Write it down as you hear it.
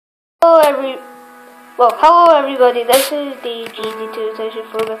Hello everybody, this is the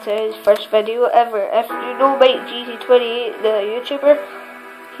GZ2004 first video ever. If you know Mike GZ28, the YouTuber,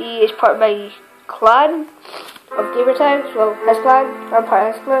 he is part of my clan of gamertags. Well, his clan, I'm part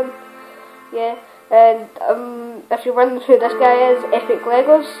of his clan. Yeah, and if you're wondering who this guy is,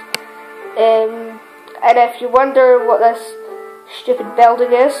 epiklegozz. And if you wonder what this stupid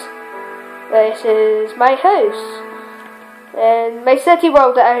building is, this is my house. And my city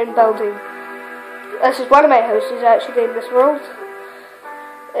world that I'm building. This is one of my houses actually in this world.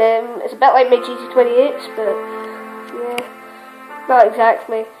 It's a bit like my GT28s, but yeah, not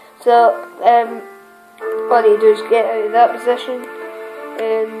exactly. So all you do is get out of that position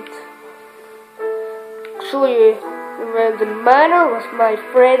and show you around the manor with my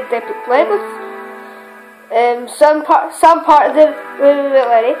friend epiklegozz. Some parts of the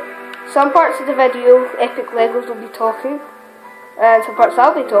some parts of the video epiklegozz will be talking, and some parts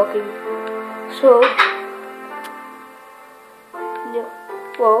I'll be talking. So, yeah,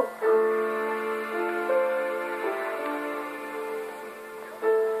 well,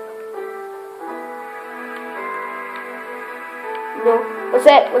 no, what's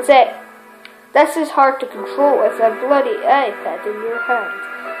that? This is hard to control with a bloody iPad in your hand.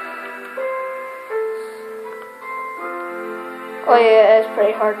 Oh yeah, it's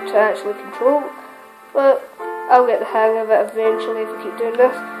pretty hard to actually control, but I'll get the hang of it eventually if I keep doing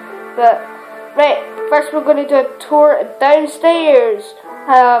this. But right, first we're going to do a tour downstairs.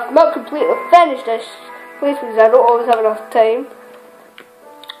 I've not completely finished this place because I don't always have enough time.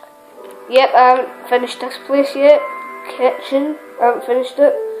 Yep, I haven't finished this place yet. Kitchen, I haven't finished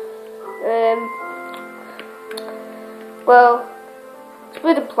it. Well, it's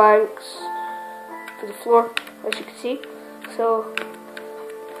wooden planks for the floor, as you can see. So,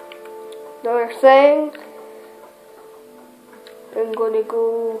 another thing, I'm going to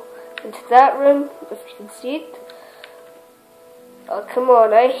go into that room, if you can see it. Oh, come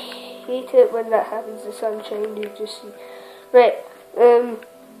on, I hate it when that happens, the sunshine, you just see. Right,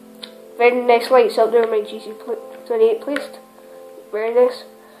 very nice lights out there, my GC28 placed. Very nice.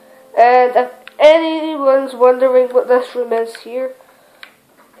 And if anyone's wondering what this room is here,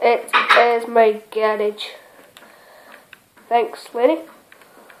 it is my garage. Thanks, Lenny.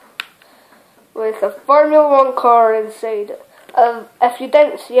 With a Formula 1 car inside. If you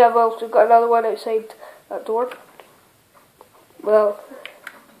didn't see, I've also got another one outside that door. Well,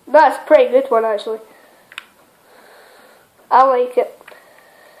 that's a pretty good one actually. I like it.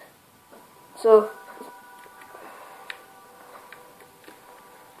 So,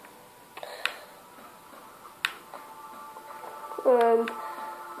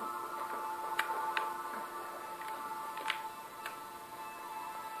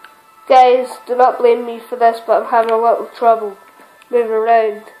 guys, do not blame me for this, but I'm having a little trouble moving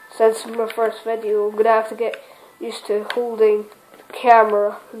around since my first video. I'm going to have to get used to holding the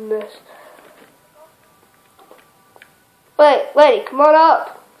camera in this. Wait, lady, come on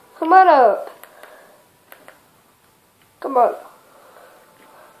up. Come on up. Come on.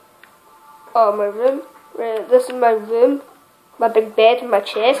 Oh, my room. Right, this is my room. My big bed and my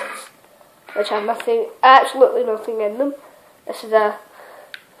chests, which have nothing, absolutely nothing in them. This is a,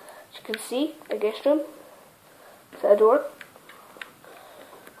 as you can see, a guest room. Is that a door?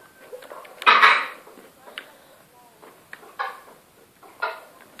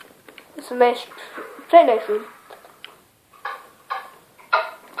 It's a nice, pretty nice room.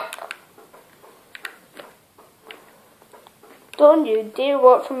 Don't you dare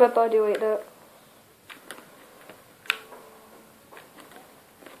walk from my body like that.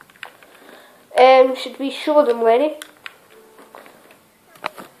 Should we show them, Lenny?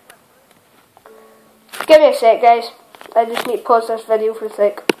 Give me a sec, guys. I just need to pause this video for a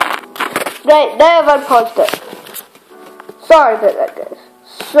sec. Right, now I've unpaused it. Sorry about that, guys.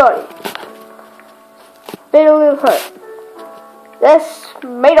 Sorry. Been a little hurt. This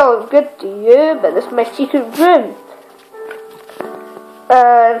might not look good to you, but this is my secret room.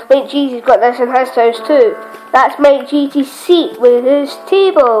 And Mike GZ's got this in his house too. That's Mike GZ's seat with his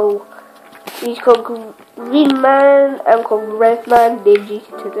table. He's called Green Man, I'm called Red Man, Dave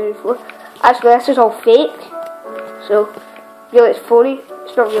GT234. Actually, this is all fake, so really it's phony,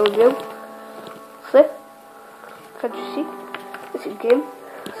 it's not really real. See? Can't you see? It's a game,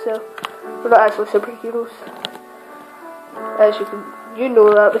 so we're not actually superheroes. As you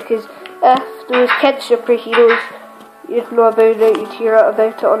know that, because if there was kids superheroes, you'd know about it, you'd hear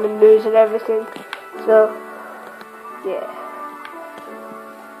about it on the news and everything, so yeah.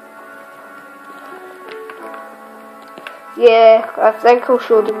 Yeah, I think I'll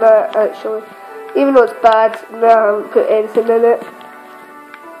show them that actually. Even though it's bad, no, I haven't put anything in it.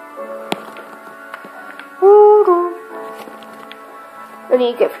 I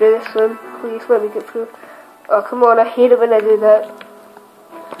need to get through this one. Please let me get through. Oh, come on, I hate it when I do that.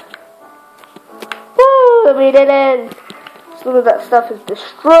 Woo! I made it in! Some of that stuff is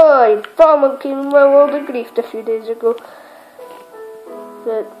destroyed. Someone came in my world of grief a few days ago.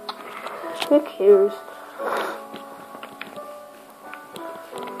 But, who cares?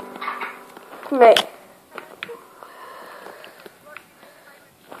 Right.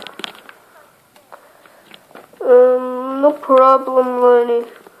 No problem, Lenny.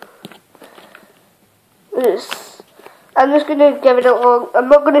 I'm just gonna give it a long. I'm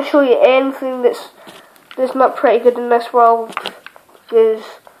not gonna show you anything that's not pretty good in this world, because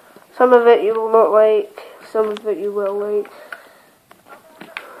some of it you will not like, some of it you will like,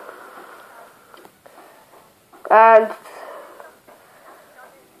 and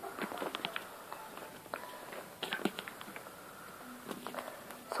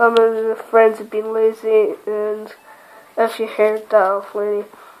some of the friends have been lazy, and if you heard that off, Lenny.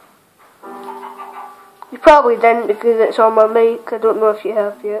 You probably didn't because it's on my mic. I don't know if you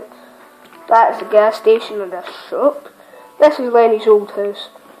have yet. That's a gas station and a shop. This is Lenny's old house.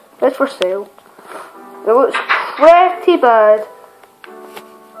 It's for sale. It looks pretty bad.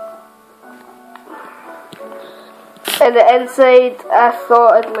 And the inside, I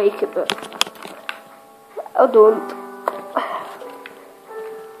thought I'd like it, but I don't.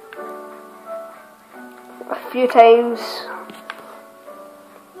 A few times.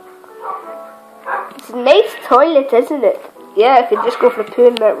 It's a nice toilet, isn't it? Yeah, I could just go for a poo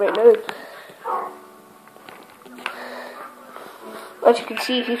in that right now. As you can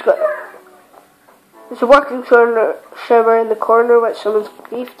see, there's a working shower in the corner which someone's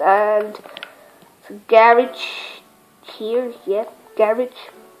left, and it's a garage here. Yeah, garage.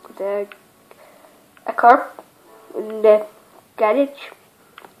 A car in the garage.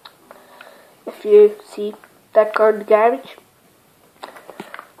 If you see that car in the garage.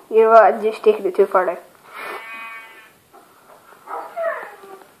 You know what, I'm just taking it too far now.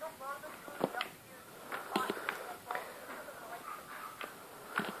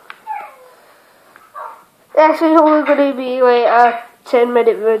 This is only going to be like a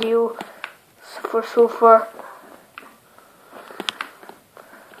 10-minute video for so far.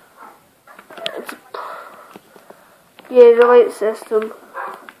 Yeah, the light system.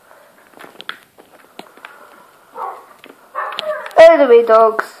 Anyway,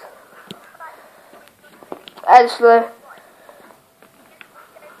 dogs. Actually,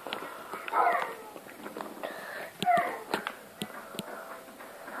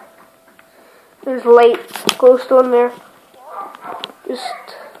 there's light glowstone there.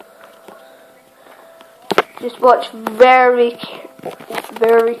 Just watch very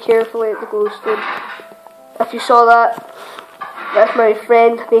carefully at the glowstone. If you saw that, that's my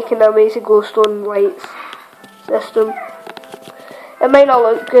friend making an amazing glowstone lights system. It might not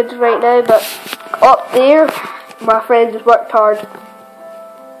look good right now, but up there, my friend has worked hard.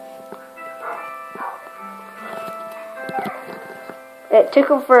 It took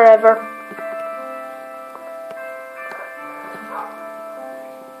him forever.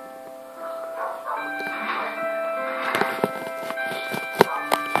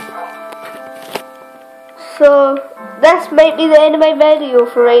 So, this might be the end of my video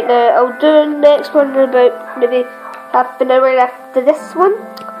for right now. I'll do the next one in about maybe half an hour after this one.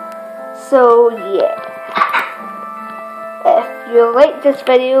 So, yeah. If you like this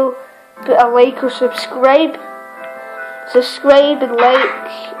video, put a like or subscribe. Subscribe and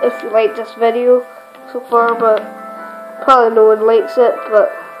like if you like this video so far, but probably no one likes it,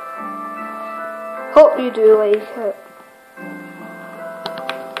 but hope you do like it.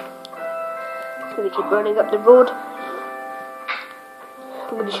 It's going to keep running up the road.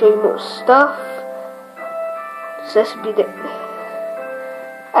 I'm going to show you more stuff. So this will be the...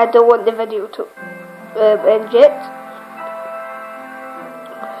 I don't want the video to end yet.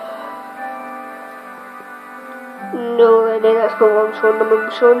 No, Lenny, that's not what I'm showing them.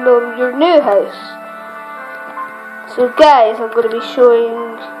 I'm showing them your new house. So guys, I'm going to be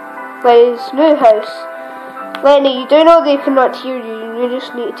showing Lenny's new house. Lenny, you do know they cannot hear you. You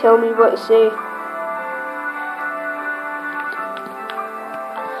just need to tell me what to say.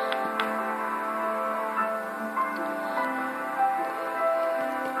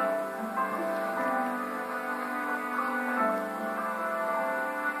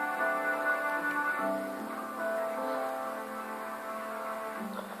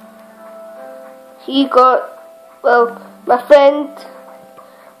 He got, well, my friend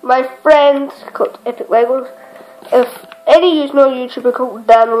called epiklegozz. If any of you know a YouTuber called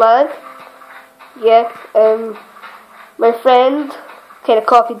Dan Lad, yeah, my friend kind of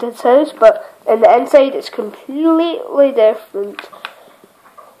copied his house, but in the inside it's completely different.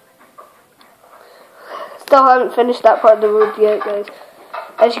 still haven't finished that part of the road yet, guys.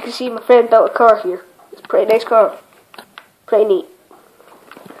 As you can see, my friend built a car here. It's a pretty nice car. Pretty neat.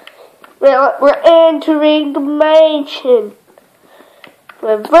 Well, we're entering the mansion.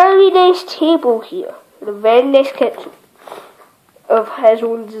 A very nice table here. And a very nice kitchen. Of his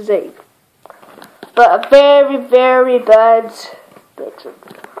own design. But a very, very bad bedroom.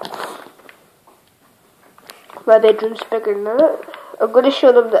 My bedroom's bigger than that. I'm going to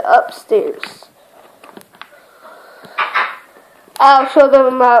show them the upstairs. I'll show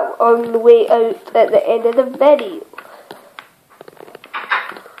them that on the way out at the end of the video.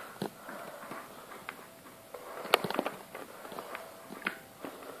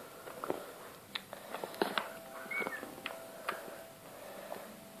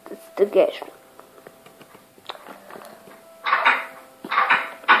 That's the guest room.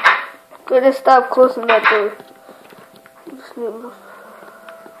 I'm going to stop closing that door. Just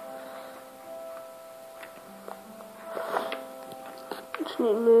need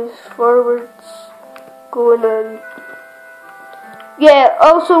to move forwards, going on. Yeah,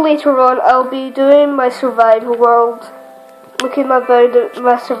 also later on I'll be doing my survival world. Looking about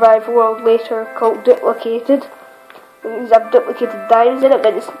my survival world later called Duplicated. Because I've duplicated diamonds in it,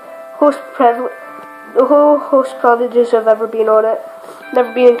 but it's the whole host privileges I've ever been on it.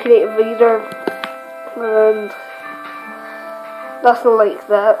 Never been in creative either. And nothing like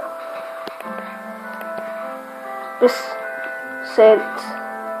that. This scent.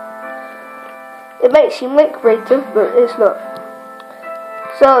 It might seem like writing, but it's not.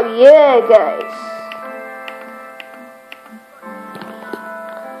 So yeah, guys.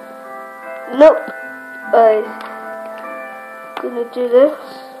 Nope. I'm gonna do this.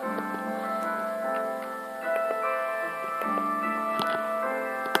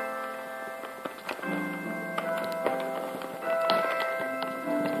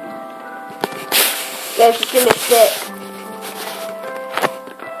 Guys, it's gonna sit.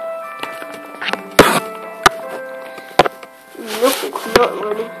 Nope, it's not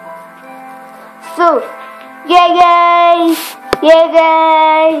running. So, yeah guys.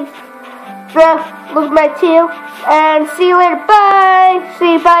 So, look at my tail, and see you later. Bye.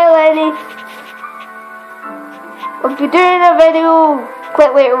 See you, bye, Lenny. I'll be doing a video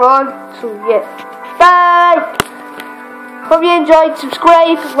quite later on. So yeah, bye. Hope you enjoyed.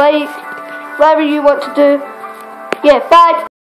 Subscribe, like. Whatever you want to do. Yeah, bye.